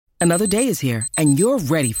Another day is here, and you're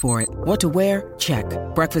ready for it. What to wear? Check.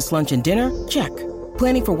 Breakfast, lunch, and dinner? Check.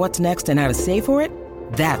 Planning for what's next and how to save for it?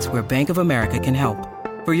 That's where Bank of America can help.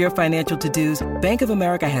 For your financial to-dos, Bank of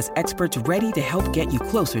America has experts ready to help get you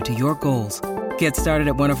closer to your goals. Get started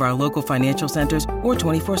at one of our local financial centers or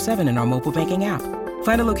 24/7 in our mobile banking app.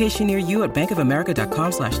 Find a location near you at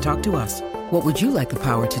bankofamerica.com/talktous. What would you like the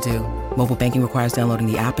power to do? Mobile banking requires downloading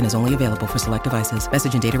the app and is only available for select devices.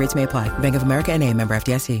 Message and data rates may apply. Bank of America N.A., member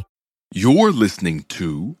FDIC. You're listening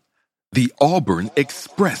to the Auburn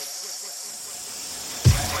Express.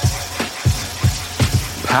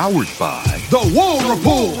 Powered by the War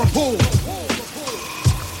Report.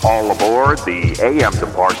 All aboard the AM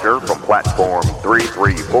departure from platform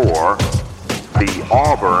 334, the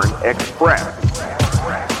Auburn Express.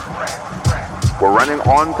 We're running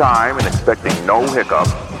on time and expecting no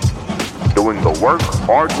hiccups. Doing the work,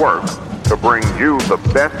 hard work, to bring you the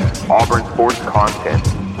best Auburn sports content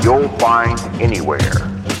you'll find anywhere.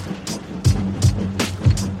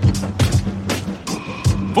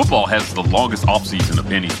 Football has the longest offseason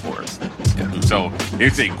of any sport. So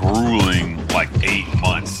it's a grueling, 8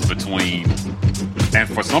 months between, and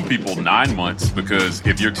for some people, 9 months, because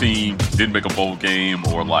if your team didn't make a bowl game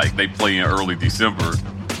or they play in early December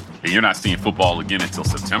and you're not seeing football again until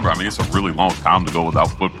September, I mean, it's a really long time to go without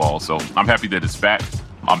football. So I'm happy that it's back.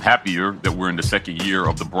 I'm happier that we're in the second year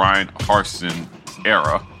of the Brian Harsin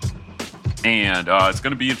era. And it's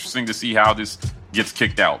going to be interesting to see how this gets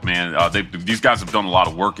kicked out, man. These guys have done a lot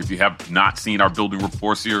of work. If you have not seen our Building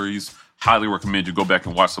Rapport series, highly recommend you go back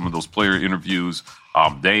and watch some of those player interviews.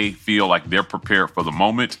 They feel like they're prepared for the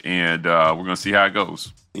moment, and we're going to see how it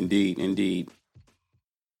goes. Indeed, indeed.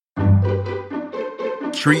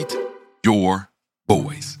 Treat your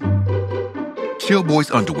boys. Chill Boys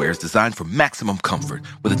underwear is designed for maximum comfort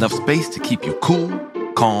with enough space to keep you cool,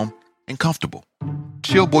 calm, and comfortable.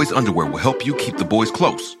 Chill Boys underwear will help you keep the boys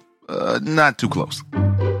close. Not too close.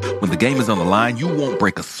 When the game is on the line, you won't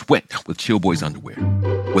break a sweat with Chill Boys underwear.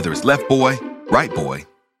 Whether it's left boy, right boy,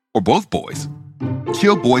 or both boys,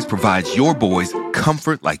 Chill Boys provides your boys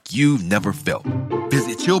comfort like you've never felt.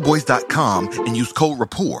 Visit chillboys.com and use code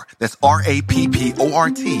RAPPORT, that's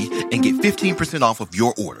RAPPORT, and get 15% off of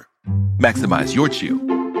your order. Maximize your chill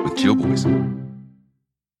with Chill Boys.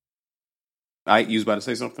 You was about to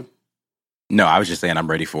say something? No, I was just saying I'm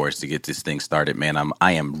ready for us to get this thing started, man.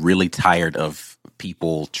 I am really tired of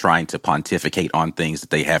people trying to pontificate on things that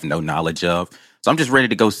they have no knowledge of. So I'm just ready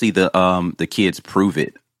to go see the kids prove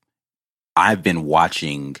it. I've been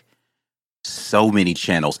watching so many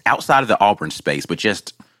channels outside of the Auburn space, but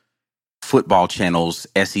just football channels,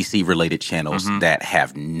 SEC-related channels that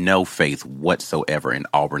have no faith whatsoever in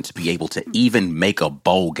Auburn to be able to even make a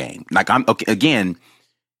bowl game. Again,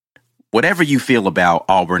 whatever you feel about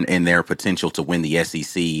Auburn and their potential to win the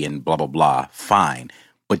SEC and blah, blah, blah, fine.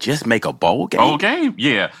 But just make a bowl game. Bowl game?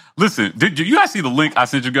 Yeah. Listen, did you guys see the link I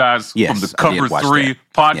sent you guys from the Cover 3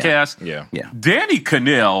 podcast? Yeah. Danny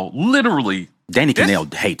Cannell, literally. Danny Cannell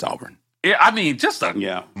hates Auburn. Yeah, I mean,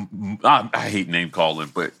 I hate name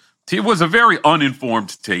calling, but it was a very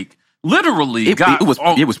uninformed take. Literally,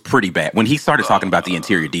 it was pretty bad. When he started talking about the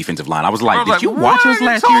interior defensive line, I was like, did you watch us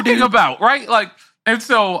last year, dude? About, right? And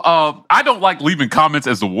so I don't like leaving comments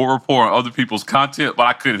as the War Report on other people's content, but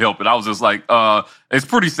I couldn't help it. I was just like, it's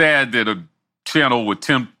pretty sad that a channel with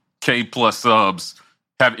 10K plus subs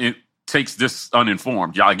takes this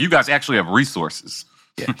uninformed. You guys actually have resources.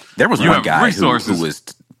 Yeah, there was one guy who was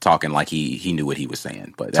talking like he knew what he was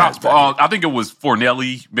saying, but I think it was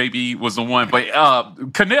Fornelli, maybe was the one. But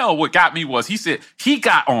Cannell, what got me was he said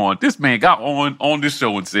this man got on this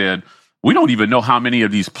show and said, we don't even know how many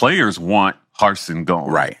of these players want Harsin gone.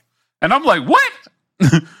 Right. And I'm like, what?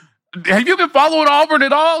 Have you been following Auburn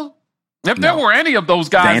at all? If there were any of those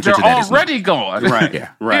guys, they're already gone. Right.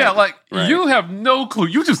 Yeah, you have no clue.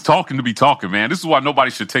 You just talking to be talking, man. This is why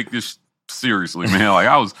nobody should take this seriously, man.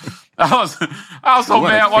 I was so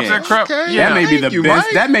mad watching that crap. Okay. Yeah, that may be the best.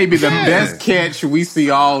 Right? That may be the best catch we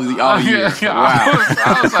see all year. Wow.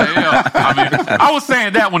 I was like, I was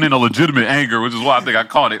saying that one in a legitimate anger, which is why I think I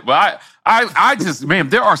caught it. But I just, man,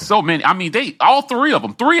 there are so many. I mean, all three of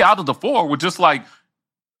them, 3 out of the 4 were just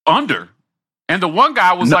under. And the one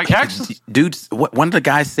guy was actually... Dude, one of the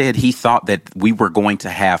guys said he thought that we were going to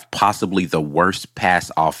have possibly the worst pass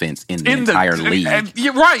offense in the entire league. And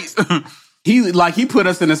you're right. He put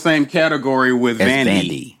us in the same category with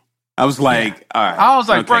Vandy. I was like, all right. I was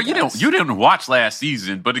like, bro, you didn't watch last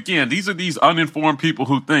season. But again, these are these uninformed people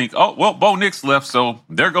who think, oh, well, Bo Nix left, so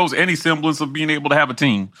there goes any semblance of being able to have a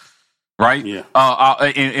team. right? Yeah.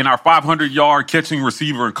 In our 500-yard catching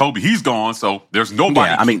receiver and Kobe, he's gone, so there's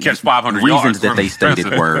nobody who can catch 500 yards. Reasons that they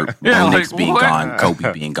stated were Onyx being what? gone,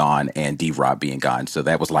 Kobe being gone, and D-Rob being gone. So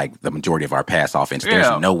that was like the majority of our pass offense.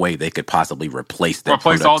 There's no way they could possibly replace that.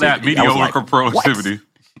 Replace all that mediocre productivity.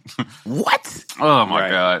 What? Oh, my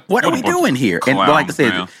God. What are we doing here? And like I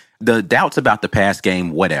said, the doubts about the pass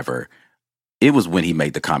game, whatever. It was when he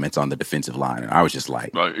made the comments on the defensive line, and I was just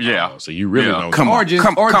like, so you really don't come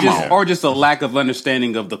on, or just a lack of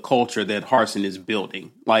understanding of the culture that Harsin is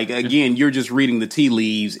building. Like, again, you're just reading the tea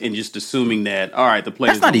leaves and just assuming that, all right, the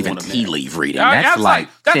players that's not even tea leaf reading. That's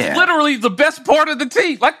literally the best part of the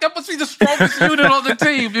team. Like, that must be the strongest unit on the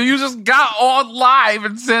team. You just got on live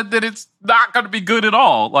and said that it's not going to be good at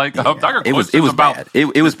all. Like, it was bad.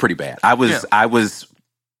 It was pretty bad. I was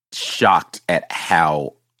shocked at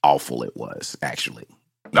how awful it was, actually.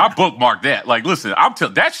 I bookmarked that. Like, listen, I'm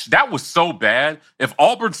telling that was so bad. If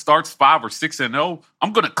Auburn starts 5 or 6-0,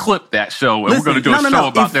 I'm gonna clip that show and we're gonna do a show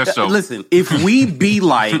about their show. Listen, if we be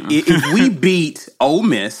like, if we beat Ole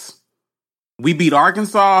Miss, we beat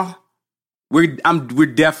Arkansas, we're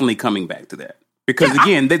definitely coming back to that because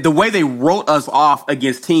again, the way they wrote us off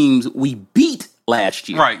against teams we beat last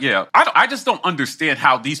year, right? Yeah, I just don't understand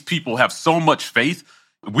how these people have so much faith.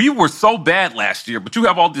 We were so bad last year, but you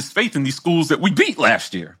have all this faith in these schools that we beat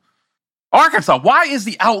last year. Arkansas, why is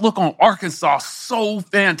the outlook on Arkansas so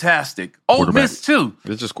fantastic? Ole Miss, too.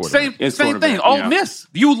 It's just quarterback. Same thing. Ole Miss,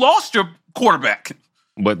 you lost your quarterback.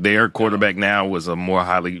 But their quarterback now was a more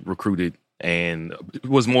highly recruited and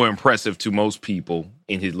was more impressive to most people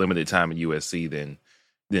in his limited time at USC than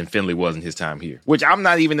Finley was in his time here, which I'm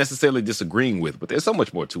not even necessarily disagreeing with, but there's so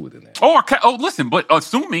much more to it than that. Listen, but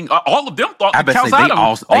assuming all of them thought that Calzada, they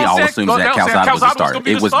all assumed that Calzada was the starter.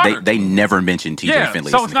 It was they never mentioned TJ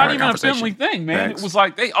Finley. So it's not even a Finley thing, man. It was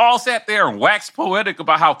like they all sat there and waxed poetic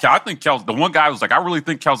about how I think the one guy was like, I really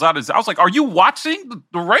think Calzada is. I was like, are you watching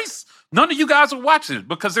the race? None of you guys are watching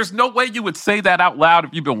because there's no way you would say that out loud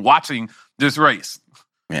if you've been watching this race.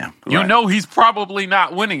 Yeah, you know he's probably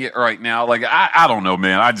not winning it right now. Like I don't know,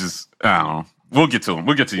 man. I don't know. We'll get to him.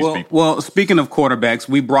 We'll get to these people. Well, speaking of quarterbacks,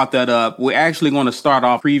 we brought that up. We're actually going to start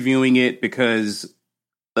off previewing it because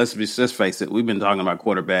let's face it, we've been talking about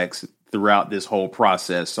quarterbacks throughout this whole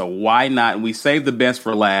process. So why not? We saved the best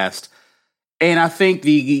for last. And I think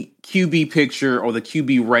the QB picture or the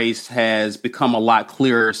QB race has become a lot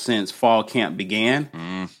clearer since fall camp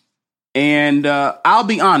began. And I'll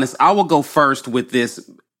be honest, I will go first with this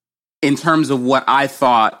in terms of what I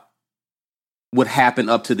thought would happen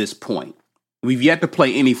up to this point. We've yet to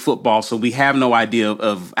play any football, so we have no idea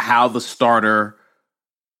of how the starter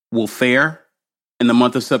will fare in the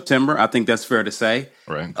month of September. I think that's fair to say.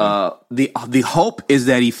 Right. The hope is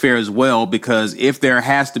that he fares well because if there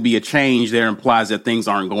has to be a change, there implies that things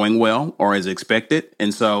aren't going well or as expected.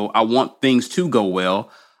 And so I want things to go well.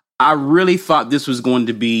 I really thought this was going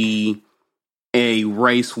to be a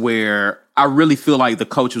race where I really feel like the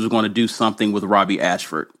coaches are going to do something with Robbie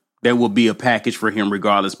Ashford. There will be a package for him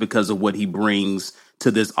regardless because of what he brings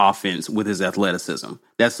to this offense with his athleticism.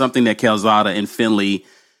 That's something that Calzada and Finley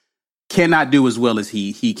cannot do as well as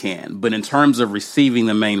he can. But in terms of receiving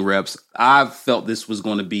the main reps, I felt this was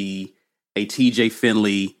going to be a TJ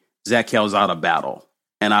Finley, Zach Calzada battle.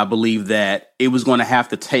 And I believe that it was going to have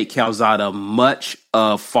to take Calzada much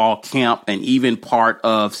of fall camp and even part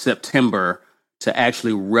of September to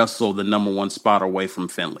actually wrestle the number one spot away from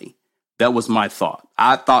Finley. That was my thought.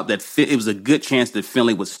 I thought that it was a good chance that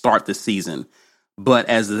Finley would start the season. But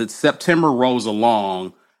as September rolls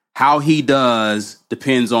along, how he does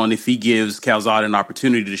depends on if he gives Calzada an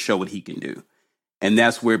opportunity to show what he can do. And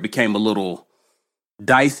that's where it became a little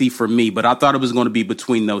dicey for me, but I thought it was going to be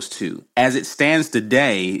between those two. As it stands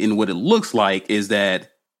today, and what it looks like is that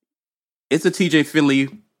it's a TJ Finley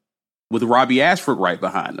with Robbie Ashford right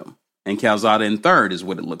behind him, and Calzada in third is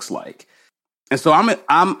what it looks like. And so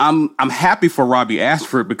I'm happy for Robbie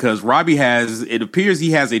Ashford because it appears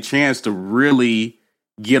he has a chance to really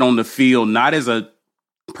get on the field, not as a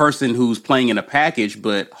person who's playing in a package,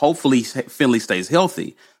 but hopefully Finley stays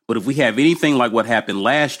healthy. But if we have anything like what happened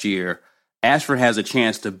last year, Ashford has a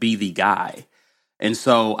chance to be the guy. And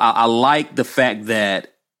so I like the fact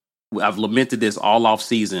that I've lamented this all off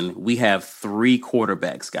season. We have 3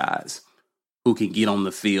 quarterbacks, guys, who can get on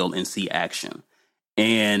the field and see action.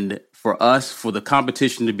 And for us, for the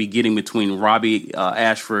competition to be getting between Robbie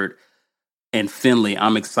Ashford and Finley,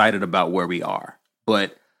 I'm excited about where we are.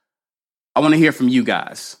 But I want to hear from you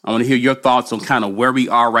guys. I want to hear your thoughts on kind of where we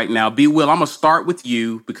are right now. B. Will, I'm going to start with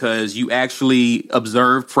you because you actually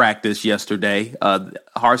observed practice yesterday.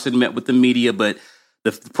 Harsin met with the media, but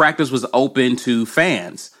the practice was open to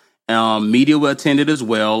fans. Media attended as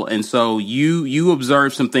well. And so you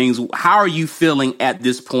observed some things. How are you feeling at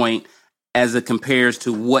this point as it compares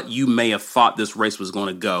to what you may have thought this race was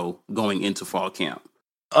going to going into fall camp?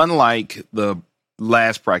 Unlike the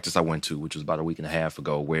last practice I went to, which was about a week and a half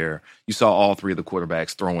ago, where you saw all three of the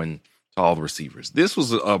quarterbacks throwing to all the receivers, this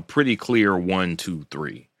was a pretty clear 1, 2,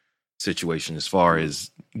 3 situation as far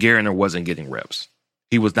as Garner wasn't getting reps.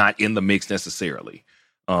 He was not in the mix necessarily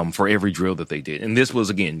for every drill that they did. And this was,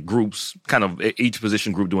 again, groups, kind of each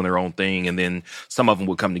position group doing their own thing, and then some of them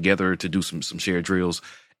would come together to do some shared drills.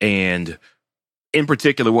 And in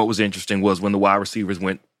particular, what was interesting was when the wide receivers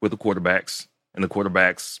went with the quarterbacks, and the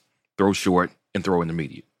quarterbacks throw short and throw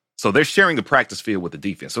intermediate. So they're sharing the practice field with the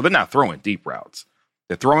defense. So they're not throwing deep routes.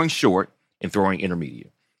 They're throwing short and throwing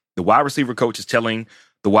intermediate. The wide receiver coach is telling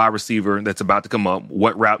the wide receiver that's about to come up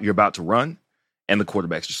what route you're about to run, and the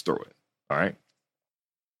quarterbacks just throw it. All right.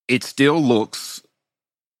 It still looks,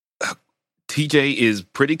 TJ is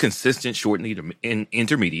pretty consistent short and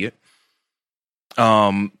intermediate.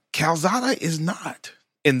 Calzada is not.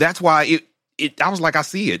 And that's why I was like, I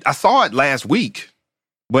see it. I saw it last week,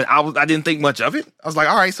 but I didn't think much of it. I was like,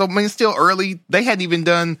 all right, so it's still early. They hadn't even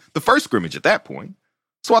done the first scrimmage at that point.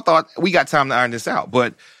 So I thought we got time to iron this out.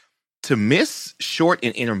 But to miss short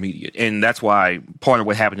and intermediate, and that's why part of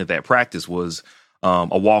what happened at that practice was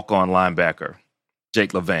a walk-on linebacker,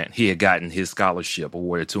 Jake Levant. He had gotten his scholarship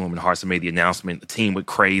awarded to him, and Harsin made the announcement. The team went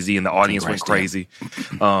crazy, and the audience went crazy.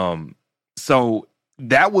 So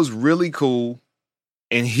that was really cool.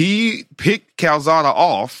 And he picked Calzada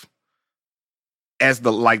off as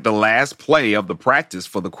the last play of the practice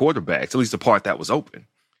for the quarterbacks, at least the part that was open.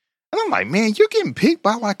 And I'm like, man, you're getting picked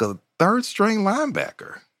by like a third-string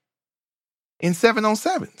linebacker in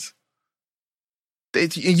 7-on-7s.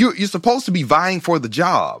 You're supposed to be vying for the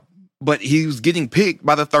job, but he was getting picked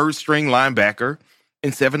by the third-string linebacker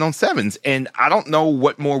in 7-on-7s. And I don't know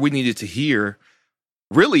what more we needed to hear.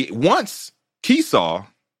 Really, once Keesaw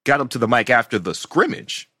got up to the mic after the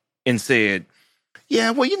scrimmage and said,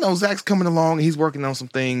 yeah, well, Zach's coming along and he's working on some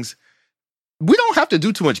things. We don't have to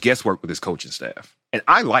do too much guesswork with his coaching staff. And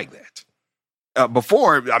I like that.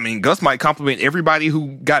 Before, Gus might compliment everybody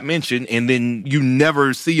who got mentioned and then you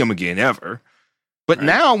never see him again, ever. But right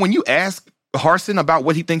now, when you ask Harsin about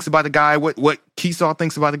what he thinks about a guy, what Keesaw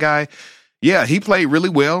thinks about a guy, yeah, he played really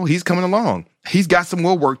well. He's coming along. He's got some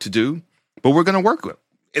more work to do, but we're going to work with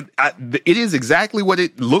him. It is exactly what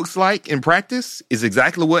it looks like in practice, is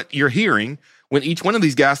exactly what you're hearing when each one of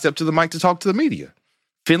these guys step to the mic to talk to the media.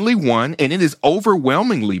 Finley won, and it is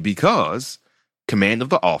overwhelmingly because command of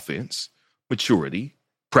the offense, maturity,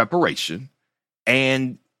 preparation,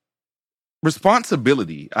 and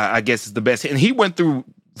responsibility, I guess, is the best. And he went through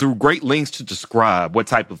great lengths to describe what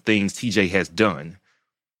type of things TJ has done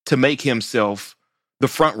to make himself the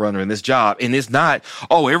front runner in this job. And it's not,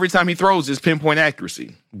 every time he throws is pinpoint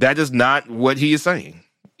accuracy. That is not what he is saying.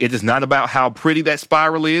 It is not about how pretty that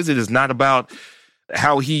spiral is. It is not about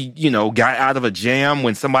how he, got out of a jam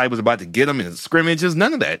when somebody was about to get him in scrimmages.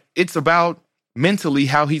 None of that. It's about mentally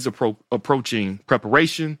how he's approaching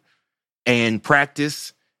preparation and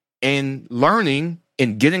practice and learning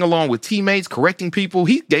and getting along with teammates, correcting people.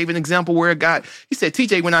 He gave an example where he said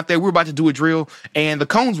TJ went out there, we were about to do a drill, and the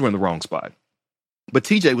cones were in the wrong spot. But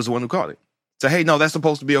TJ was the one who caught it. So, hey, no, that's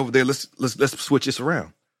supposed to be over there. Let's switch this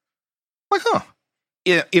around. Like,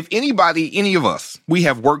 if anybody, any of us, we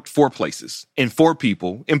have worked for places and for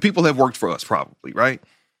people, and people have worked for us probably, right?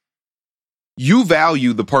 You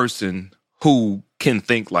value the person who can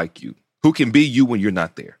think like you, who can be you when you're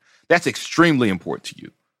not there. That's extremely important to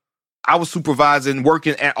you. I was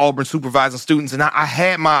working at Auburn, supervising students, and I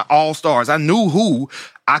had my all-stars. I knew who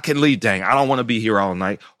I can lead. Dang, I don't want to be here all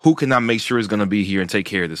night. Who can I make sure is going to be here and take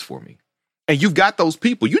care of this for me? And you've got those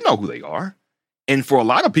people. You know who they are. And for a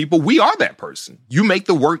lot of people, we are that person. You make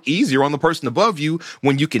the work easier on the person above you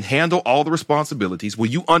when you can handle all the responsibilities, when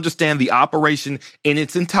you understand the operation in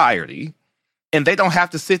its entirety, and they don't have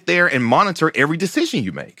to sit there and monitor every decision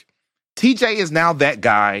you make. TJ is now that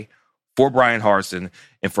guy for Brian Harsin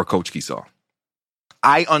and for Coach Keesaw.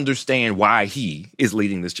 I understand why he is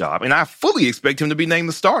leading this job, and I fully expect him to be named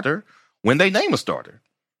the starter when they name a starter.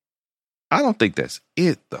 I don't think that's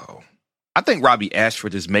it, though. I think Robbie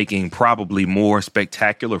Ashford is making probably more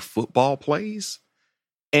spectacular football plays,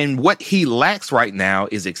 and what he lacks right now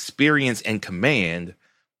is experience and command,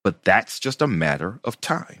 but that's just a matter of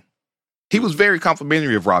time. He was very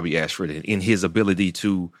complimentary of Robbie Ashford in his ability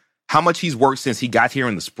to, how much he's worked since he got here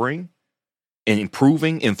in the spring, and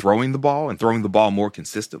improving and throwing the ball more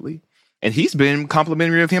consistently. And he's been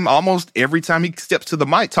complimentary of him almost every time he steps to the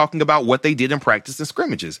mic talking about what they did in practice and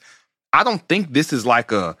scrimmages. I don't think this is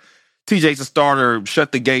like a TJ's a starter,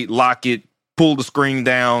 shut the gate, lock it, pull the screen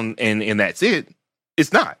down, and that's it.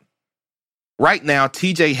 It's not. Right now,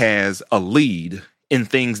 TJ has a lead in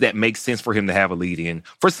things that make sense for him to have a lead in.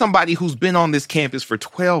 For somebody who's been on this campus for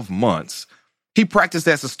 12 months, he practiced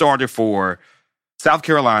as a starter for South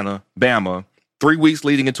Carolina, Bama, 3 weeks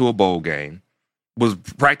leading into a bowl game, was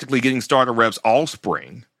practically getting starter reps all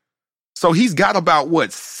spring. So he's got about,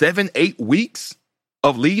 7-8 weeks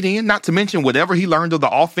of lead in, not to mention whatever he learned of the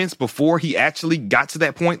offense before he actually got to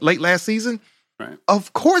that point late last season. Right.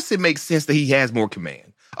 Of course it makes sense that he has more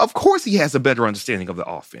command. Of course he has a better understanding of the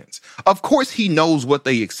offense. Of course he knows what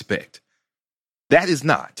they expect. That is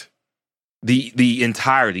not the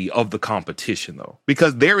entirety of the competition, though,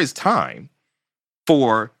 because there is time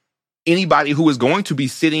for anybody who is going to be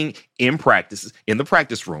sitting in practice, in the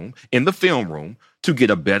practice room, in the film room, to get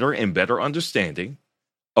a better and better understanding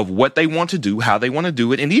of what they want to do, how they want to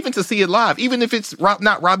do it, and even to see it live. Even if it's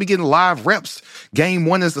not Robbie getting live reps game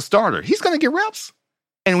one as the starter, he's going to get reps.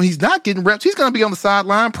 And when he's not getting reps, he's going to be on the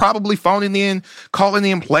sideline, probably phoning in, calling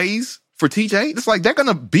in plays for TJ. It's like they're going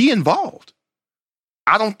to be involved.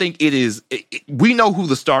 I don't think it is. We know who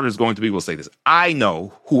the starter is going to be. We'll say this. I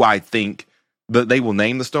know who I think that they will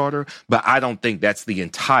name the starter, but I don't think that's the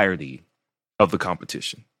entirety of the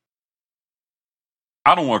competition.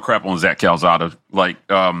 I don't want to crap on Zach Calzada.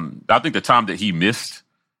 I think the time that he missed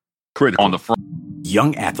Critical. on the front.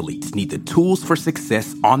 Young athletes need the tools for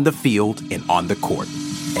success on the field and on the court.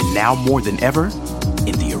 And now more than ever,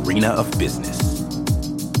 in the arena of business.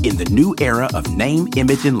 In the new era of name,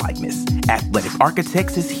 image, and likeness, Athletic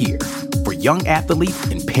Architects is here for young athletes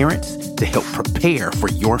and parents to help prepare for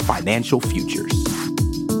your financial futures.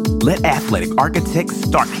 Let Athletic Architects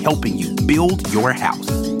start helping you build your house.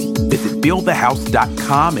 Visit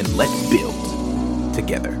buildthehouse.com and let's build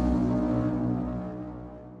together.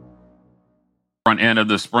 Front end of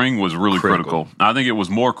the spring was really critical. I think it was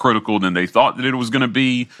more critical than they thought that it was going to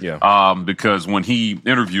be. Yeah. Because when he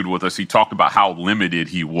interviewed with us, he talked about how limited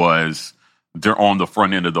he was on the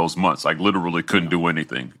front end of those months. Like literally couldn't do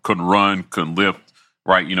anything, couldn't run, couldn't lift.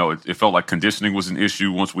 Right? You know, it felt like conditioning was an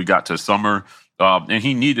issue once we got to summer, and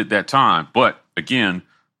he needed that time. But again,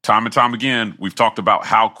 time and time again, we've talked about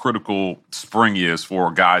how critical spring is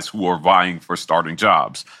for guys who are vying for starting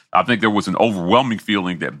jobs. I think there was an overwhelming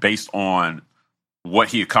feeling that based on what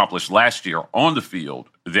he accomplished last year on the field,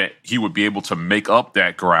 that he would be able to make up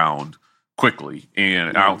that ground quickly.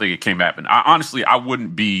 And I don't think it came happen. I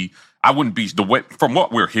wouldn't be the way, from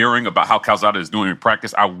what we're hearing about how Calzada is doing in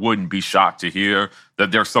practice, I wouldn't be shocked to hear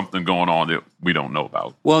that there's something going on that we don't know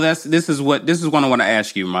about. Well, this is what I want to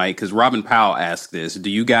ask you, Mike, because Robin Powell asked this. Do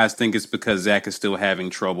you guys think it's because Zach is still having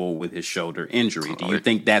trouble with his shoulder injury? Do you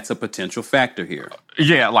think that's a potential factor here?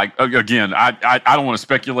 Yeah, again, I don't want to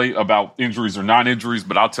speculate about injuries or non-injuries,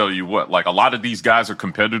 but I'll tell you what, a lot of these guys are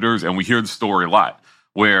competitors, and we hear the story a lot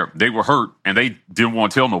where they were hurt and they didn't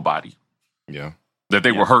want to tell nobody. Yeah. That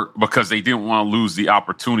they were hurt because they didn't want to lose the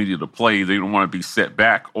opportunity to play. They didn't want to be set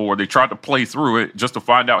back, or they tried to play through it just to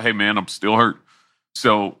find out, hey, man, I'm still hurt.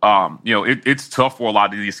 So, it's tough for a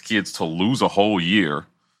lot of these kids to lose a whole year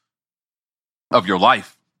of your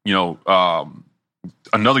life.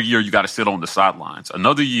 Another year you got to sit on the sidelines.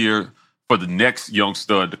 Another year for the next young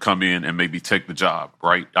stud to come in and maybe take the job,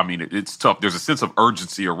 right? I mean, it's tough. There's a sense of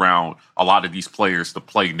urgency around a lot of these players to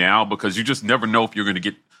play now because you just never know if you're going to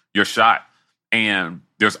get your shot. And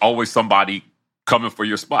there's always somebody coming for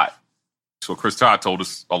your spot. So Chris Todd told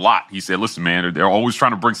us a lot. He said, listen, man, they're always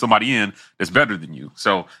trying to bring somebody in that's better than you.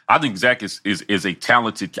 So I think Zach is a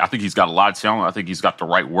talented, I think he's got a lot of talent. I think he's got the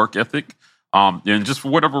right work ethic. And just for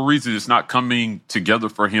whatever reason, it's not coming together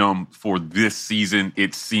for him for this season,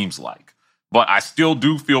 it seems like. But I still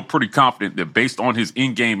do feel pretty confident that based on his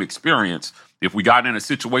in-game experience, if we got in a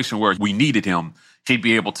situation where we needed him, he'd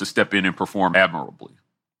be able to step in and perform admirably.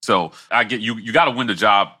 So I get you got to win the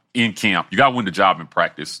job in camp. You got to win the job in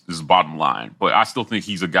practice. This is the bottom line. But I still think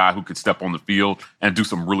he's a guy who could step on the field and do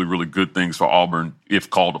some really, really good things for Auburn if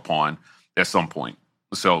called upon at some point.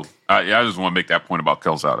 So I just want to make that point about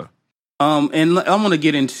Calzada. And I'm going to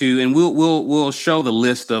get into, and we'll show the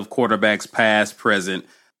list of quarterbacks past, present,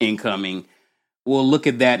 incoming. We'll look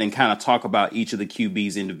at that and kind of talk about each of the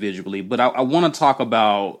QBs individually. But I want to talk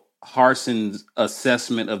about Harson's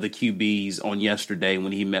assessment of the QBs on yesterday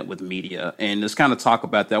when he met with media, and let's kind of talk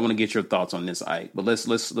about that. I want to get your thoughts on this, Ike. But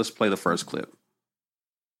let's play the first clip.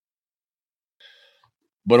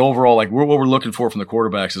 But overall, what we're looking for from the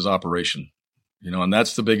quarterbacks is operation, and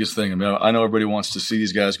that's the biggest thing. I mean, I know everybody wants to see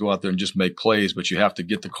these guys go out there and just make plays, but you have to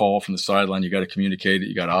get the call from the sideline. You got to communicate it.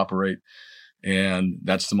 You got to operate, and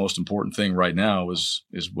that's the most important thing right now is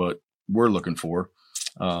what we're looking for.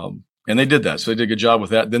 And And they did that. So they did a good job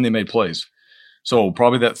with that. Then they made plays. So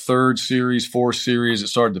probably that third series, fourth series, it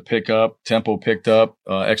started to pick up. Tempo picked up.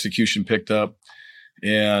 Execution picked up.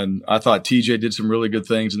 And I thought TJ did some really good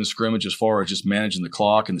things in the scrimmage as far as just managing the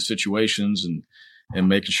clock and the situations and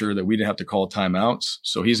making sure that we didn't have to call timeouts.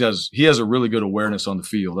 So he has a really good awareness on the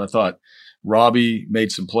field. I thought Robbie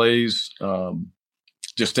made some plays,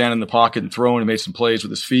 just standing in the pocket and throwing. He made some plays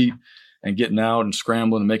with his feet and getting out and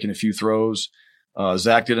scrambling and making a few throws.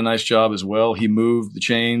 Zach did a nice job as well. He moved the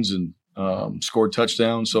chains and scored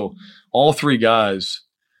touchdowns. So all three guys,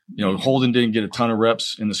 Holden didn't get a ton of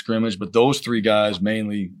reps in the scrimmage, but those three guys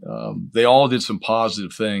mainly, they all did some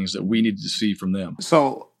positive things that we needed to see from them.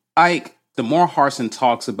 So, Ike, the more Harsin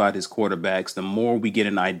talks about his quarterbacks, the more we get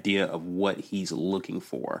an idea of what he's looking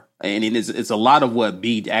for. And it's a lot of what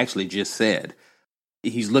B actually just said.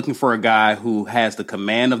 He's looking for a guy who has the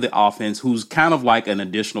command of the offense, who's kind of like an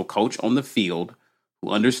additional coach on the field, who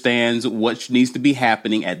understands what needs to be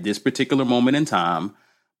happening at this particular moment in time.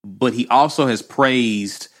 But he also has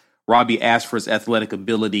praised Robbie Ashford's athletic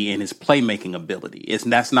ability and his playmaking ability.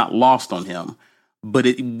 That's not lost on him. But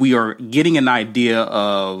we are getting an idea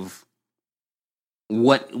of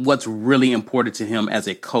what's really important to him as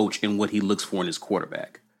a coach and what he looks for in his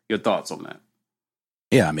quarterback. Your thoughts on that?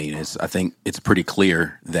 Yeah, I mean, I think it's pretty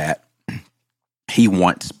clear that he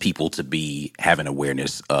wants people to have an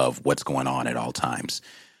awareness of what's going on at all times,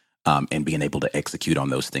 and being able to execute on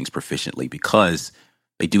those things proficiently, because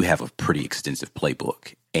they do have a pretty extensive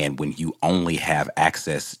playbook. And when you only have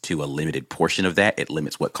access to a limited portion of that, it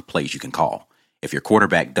limits what plays you can call. If your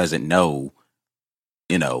quarterback doesn't know,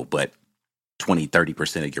 but 20,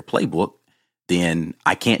 30% of your playbook, then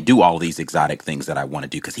I can't do all these exotic things that I want to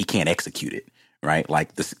do because he can't execute it, right?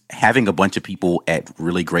 Like this, having a bunch of people at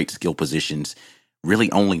really great skill positions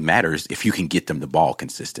really only matters if you can get them the ball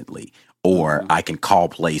consistently, or I can call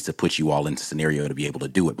plays to put you all into scenario to be able to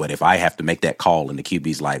do it. But if I have to make that call and the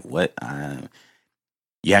QB's like, what?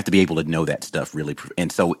 You have to be able to know that stuff really.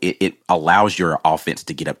 And so it allows your offense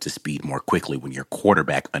to get up to speed more quickly when your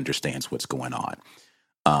quarterback understands what's going on.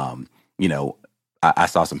 I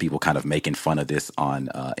saw some people kind of making fun of this on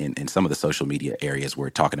in some of the social media areas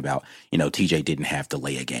where talking about, TJ didn't have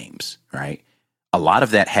delay of games, right? A lot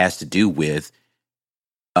of that has to do with,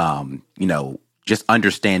 just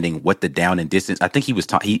understanding what the down and distance. I think he was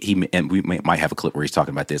talking, and we might have a clip where he's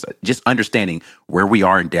talking about this. Just understanding where we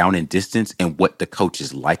are in down and distance and what the coach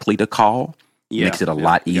is likely to call makes it a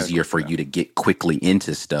lot easier for you to get quickly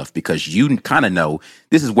into stuff, because you kind of know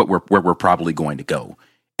this is where we're probably going to go.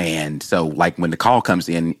 And so, like, when the call comes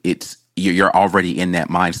in, you're already in that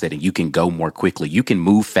mindset and you can go more quickly. You can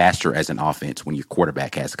move faster as an offense when your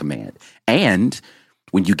quarterback has command. And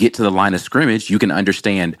when you get to the line of scrimmage, you can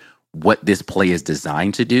understand what this play is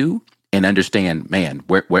designed to do and understand, man,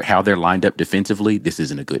 how they're lined up defensively. This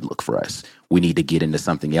isn't a good look for us. We need to get into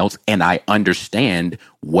something else. And I understand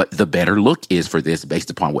what the better look is for this based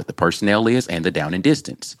upon what the personnel is and the down and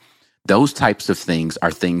distance. Those types of things are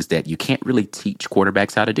things that you can't really teach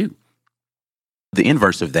quarterbacks how to do. The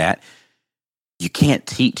inverse of that, you can't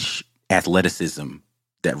teach athleticism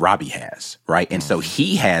that Robbie has, right? And so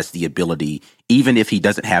he has the ability, even if he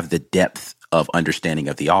doesn't have the depth of understanding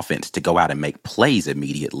of the offense, to go out and make plays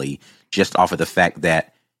immediately, just off of the fact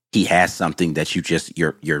that he has something that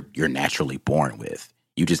you're naturally born with.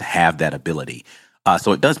 You just have that ability.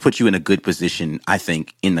 So it does put you in a good position, I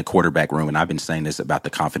think, in the quarterback room. And I've been saying this about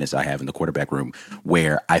the confidence I have in the quarterback room,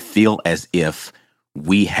 where I feel as if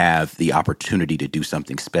we have the opportunity to do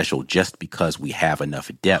something special just because we have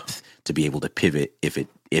enough depth to be able to pivot if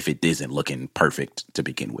it isn't looking perfect to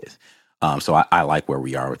begin with. So I like where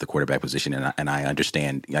we are with the quarterback position, and I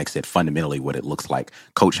understand, like I said, fundamentally what it looks like.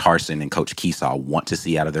 Coach Harsin and Coach Keesaw want to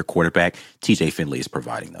see out of their quarterback. TJ Finley is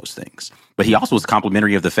providing those things. But he also was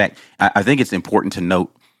complimentary of the fact, I think it's important to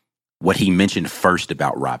note what he mentioned first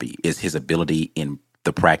about Robbie is his ability in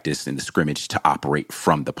the practice and the scrimmage to operate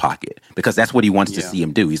from the pocket, because that's what he wants to see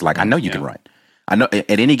him do. He's like, I know you can run. I know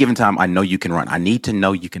at any given time, I know you can run. I need to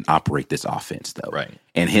know you can operate this offense, though. Right.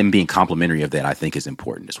 And him being complimentary of that, I think, is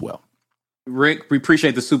important as well. Rick, we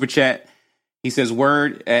appreciate the super chat. He says,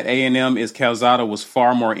 word at A&M is Calzada was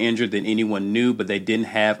far more injured than anyone knew, but they didn't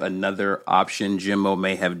have another option. Jimbo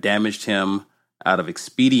may have damaged him out of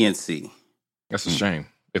expediency. That's a shame.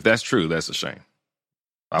 If that's true, that's a shame.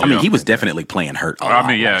 I mean, he was definitely playing hurt. We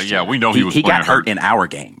know he was he playing got hurt in our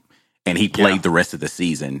game, and he played the rest of the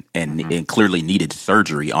season and clearly needed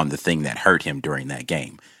surgery on the thing that hurt him during that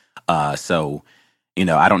game. So,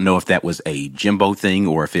 I don't know if that was a Jimbo thing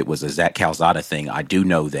or if it was a Zach Calzada thing. I do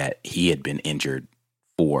know that he had been injured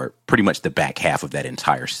for pretty much the back half of that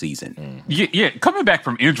entire season. Yeah, coming back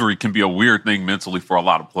from injury can be a weird thing mentally for a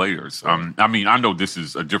lot of players. I mean, I know this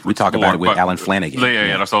is a different We talk sport, about it with but- Alan Flanagan.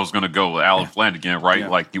 Yeah, that's what I was going to go with Alan Flanagan, right?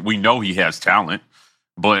 Like, we know he has talent,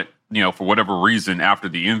 but, for whatever reason, after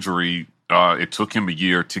the injury, it took him a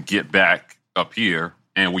year to get back up here,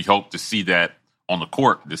 and we hope to see that on the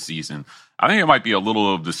court this season. I think it might be a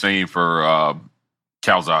little of the same for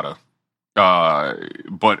Calzada.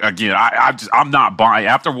 But again, I'm not buying,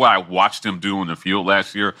 after what I watched him do in the field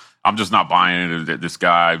last year, I'm just not buying it that this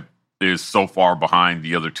guy is so far behind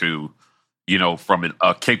the other two, from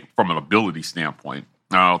an ability standpoint.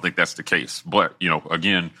 I don't think that's the case. But,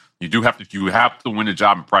 again, you have to win a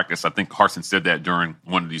job in practice. I think Carson said that during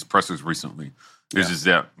one of these pressers recently. Is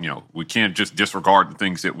that, we can't just disregard the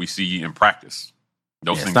things that we see in practice.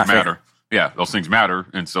 Those things matter. Yeah, those things matter.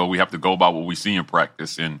 And so we have to go by what we see in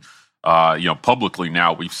practice. And, publicly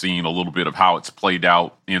now we've seen a little bit of how it's played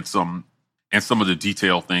out in some of the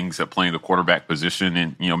detailed things at playing the quarterback position.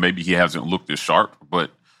 And, maybe he hasn't looked as sharp,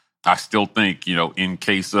 but I still think, in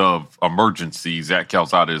case of emergency, Zach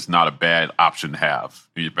Calzada is not a bad option to have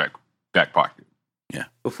in your back pocket. Yeah.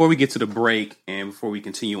 Before we get to the break and before we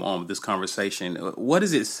continue on with this conversation, what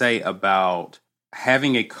does it say about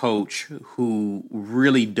having a coach who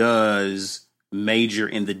really does major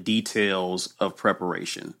in the details of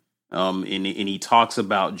preparation? And he talks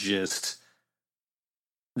about just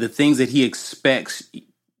the things that he expects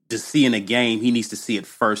to see in a game. He needs to see it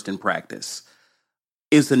first in practice.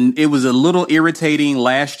 It was a little irritating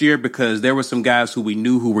last year because there were some guys who we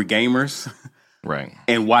knew who were gamers. Right.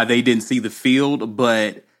 And why they didn't see the field.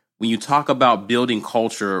 But when you talk about building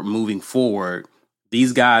culture moving forward,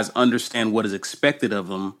 these guys understand what is expected of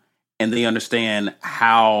them, and they understand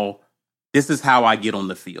this is how I get on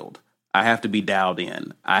the field. I have to be dialed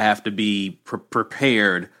in. I have to be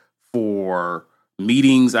prepared for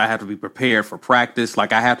meetings. I have to be prepared for practice.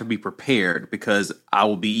 Like, I have to be prepared because I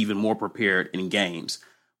will be even more prepared in games.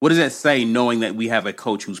 What does that say, knowing that we have a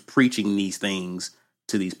coach who's preaching these things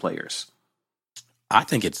to these players? I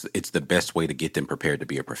think it's the best way to get them prepared to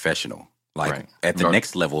be a professional. Like, at the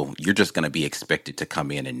next level, you're just going to be expected to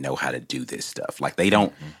come in and know how to do this stuff. Like, they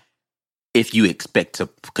don't, if you expect to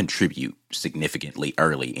contribute significantly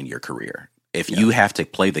early in your career, if you have to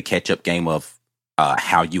play the catch-up game of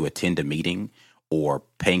how you attend a meeting or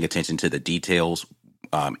paying attention to the details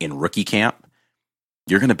in rookie camp,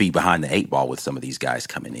 you're going to be behind the eight ball with some of these guys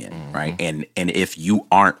coming in, right? And if you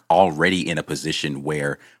aren't already in a position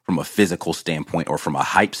where, from a physical standpoint or from a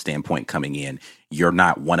hype standpoint coming in, you're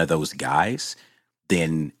not one of those guys,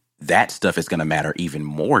 then that stuff is going to matter even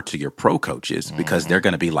more to your pro coaches because they're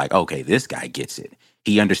going to be like, okay, this guy gets it.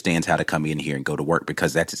 He understands how to come in here and go to work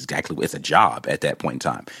because that's exactly what it's a job at that point in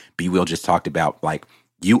time. B. Will just talked about, like,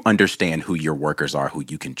 you understand who your workers are, who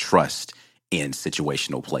you can trust in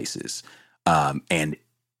situational places. And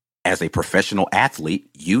as a professional athlete,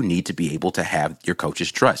 you need to be able to have your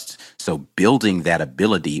coach's trust. So building that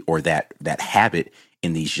ability or that habit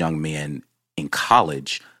in these young men in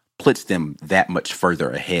college puts them that much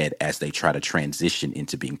further ahead as they try to transition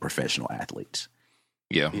into being professional athletes.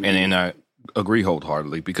 Yeah, and I agree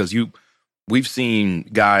wholeheartedly because we've seen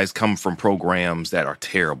guys come from programs that are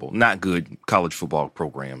terrible, not good college football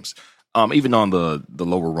programs, even on the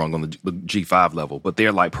lower rung, on the G5 level, but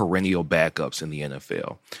they're like perennial backups in the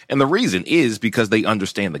NFL. And the reason is because they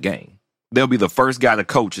understand the game. They'll be the first guy to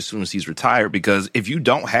coach as soon as he's retired because if you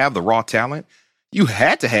don't have the raw talent, you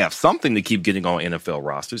had to have something to keep getting on NFL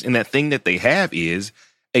rosters. And that thing that they have is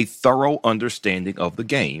a thorough understanding of the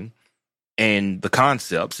game and the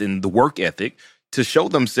concepts and the work ethic to show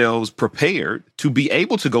themselves prepared to be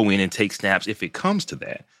able to go in and take snaps if it comes to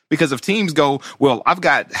that. Because if teams go, well, I've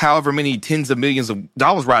got however many tens of millions of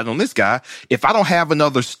dollars riding on this guy, if I don't have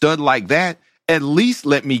another stud like that, at least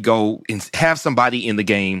let me go and have somebody in the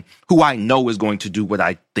game who I know is going to do what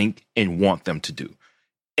I think and want them to do.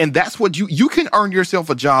 And that's what you can earn yourself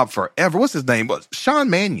a job forever. What's his name? Sean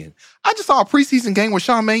Mannion. I just saw a preseason game where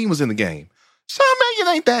Sean Mannion was in the game. Sean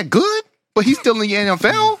Mannion ain't that good, but he's still in the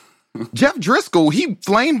NFL. Jeff Driscoll, he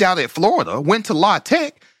flamed out at Florida, went to La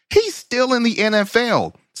Tech. He's still in the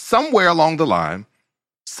NFL. Somewhere along the line,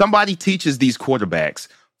 somebody teaches these quarterbacks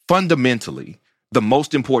fundamentally the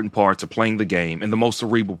most important parts of playing the game and the most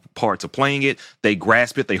cerebral parts of playing it. They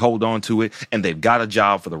grasp it, they hold on to it, and they've got a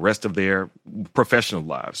job for the rest of their professional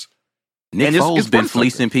lives. Nick Foles been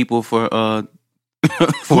fleecing people for a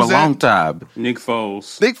long time. Nick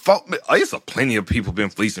Foles. It's plenty of people been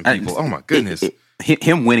fleecing people. Oh my goodness.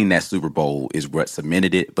 him winning that Super Bowl is what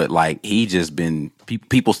cemented it. But like he just been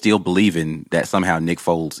people still believing that somehow Nick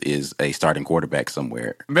Foles is a starting quarterback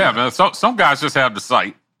somewhere. Yeah, man. Some guys just have the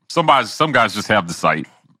sight. Some guys just have the sight,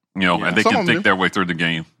 and they can think their way through the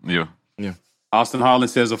game. Yeah. Austin Holland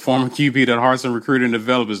says a former QB that Harsin recruited and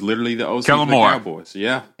developed is literally the OC Kellen for the Moore. Cowboys.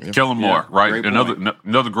 Yeah. Kellen Moore, right? Great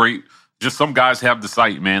Another great. Just some guys have the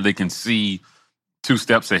sight, man. They can see 2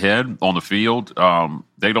 steps ahead on the field.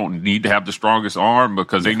 They don't need to have the strongest arm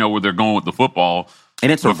because they know where they're going with the football.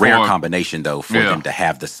 And it's a rare combination, though, for them to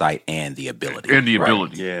have the sight and the ability. And the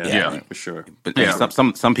ability. Right. Yeah, for sure. But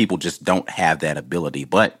some people just don't have that ability.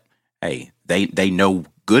 But, hey, they know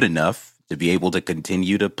good enough to be able to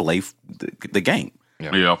continue to play the game.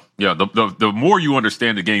 Yeah. The more you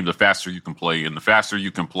understand the game, the faster you can play. And the faster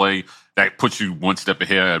you can play, that puts you one step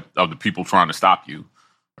ahead of the people trying to stop you.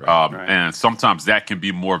 Right. And sometimes that can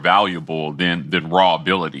be more valuable than raw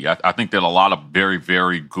ability. I think that a lot of very,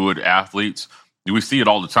 very good athletes, we see it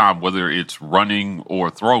all the time, whether it's running or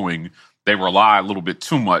throwing, they rely a little bit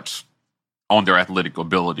too much on their athletic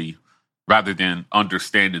ability rather than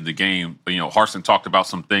understanding the game. Harsin talked about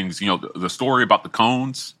some things, the story about the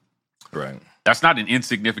cones. Right. That's not an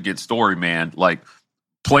insignificant story, man. Like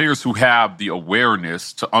players who have the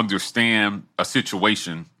awareness to understand a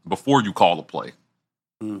situation before you call a play.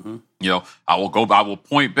 Mm-hmm. I will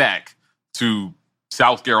point back to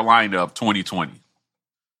South Carolina of 2020.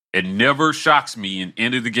 It never shocks me in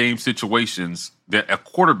end of the game situations that a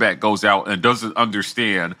quarterback goes out and doesn't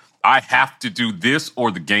understand, I have to do this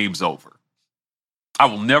or the game's over. I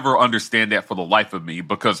will never understand that for the life of me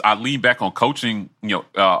because I lean back on coaching,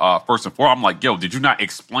 first and foremost. I'm like, did you not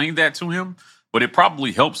explain that to him? But it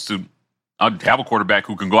probably helps to have a quarterback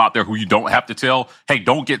who can go out there who you don't have to tell, hey,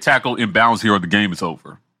 don't get tackled in bounds here or the game is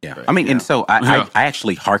over. Yeah. I mean, and so I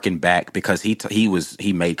actually hearken back because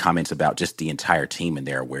he made comments about just the entire team and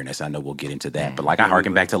their awareness. I know we'll get into that. But like I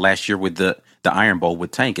hearken back to last year with the Iron Bowl with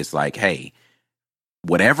Tank. It's like, hey,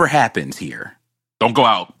 whatever happens here, don't go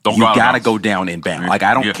out. You got to go down in bounds. Like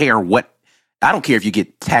I don't care if you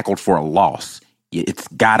get tackled for a loss. It's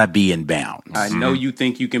got to be in bounds. I know you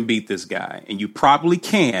think you can beat this guy, and you probably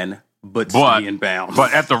can, but stay in bounds.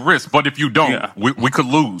 But at the risk. But if you don't, we could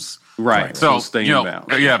lose. Right. So stay in bounds.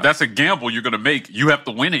 Yeah, if that's a gamble you're going to make, you have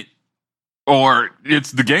to win it, or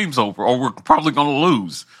it's the game's over, or we're probably going to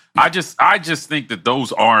lose. I just think that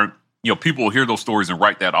those aren't, people will hear those stories and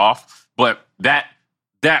write that off. But that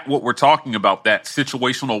what we're talking about, that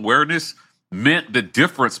situational awareness, meant the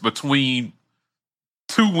difference between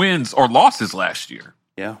 2 wins or losses last year.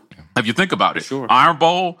 Yeah. If you think about it, sure. Iron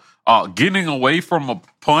Bowl, getting away from a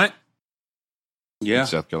punt. Yeah,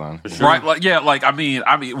 South Carolina, sure. Right? I mean,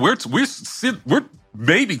 we're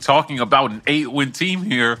maybe talking about an 8-win team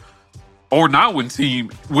here, or 9-win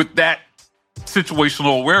team with that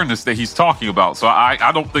situational awareness that he's talking about. So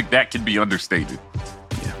I don't think that can be understated.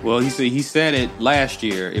 Yeah. Well, he said it last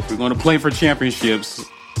year. If we're going to play for championships,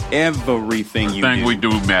 everything we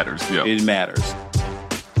do matters. Yeah, it matters.